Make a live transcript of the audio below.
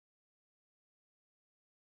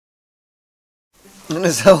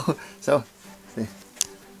So,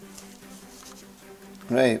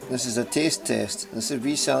 right, this is a taste test. This is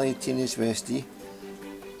Wee Sal Teenage Westie,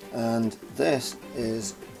 and this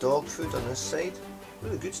is dog food on this side.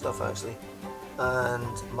 Really good stuff actually.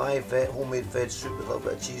 And my homemade veg soup with a little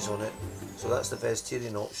bit of cheese on it. So that's the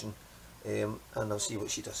vegetarian option, and I'll see what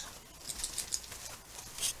she does.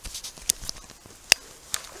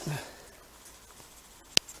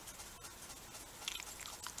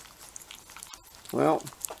 Well,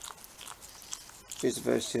 here's the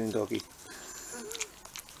vegetarian doggy.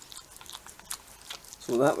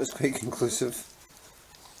 So that was quite conclusive.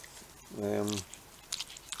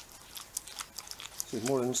 She's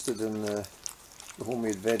more interested in the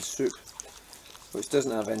homemade veg soup, which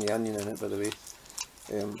doesn't have any onion in it, by the way,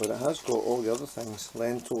 but it has got all the other things: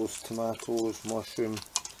 lentils, tomatoes, mushroom,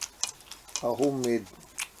 a homemade,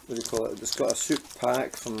 what do you call it, it's got a soup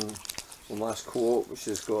pack from last co-op which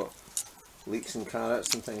has got leeks and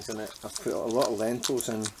carrots and things in it. I've put a lot of lentils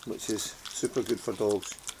in, which is super good for dogs,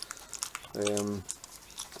 and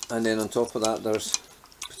then on top of that there's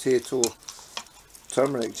potato,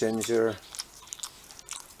 turmeric, ginger,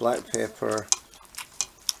 black pepper,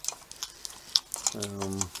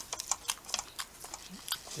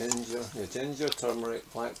 ginger,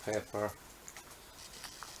 turmeric, black pepper,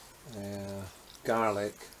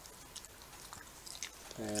 garlic,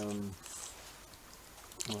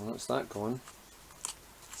 well, that's that gone,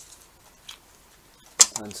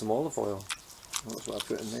 and some olive oil. That's what I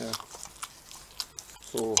put in there.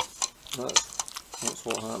 So that's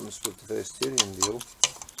what happens with the vegetarian deal.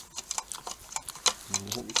 I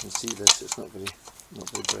hope you can see this. It's not very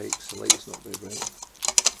bright, because the light is not very bright.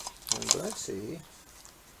 But I'd say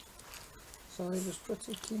Sally was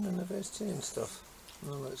pretty keen on the vegetarian stuff.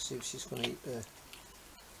 Well, let's see if she's going to eat the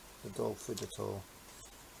dog food at all.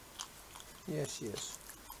 Yes, she is.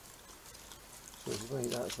 So she's going to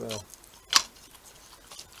eat that as well.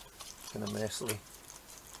 Kind of messily.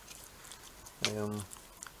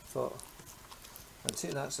 Thought I'd say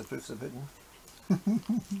that's the proof of the pudding.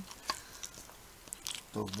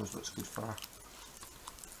 Dog knows what's good for her.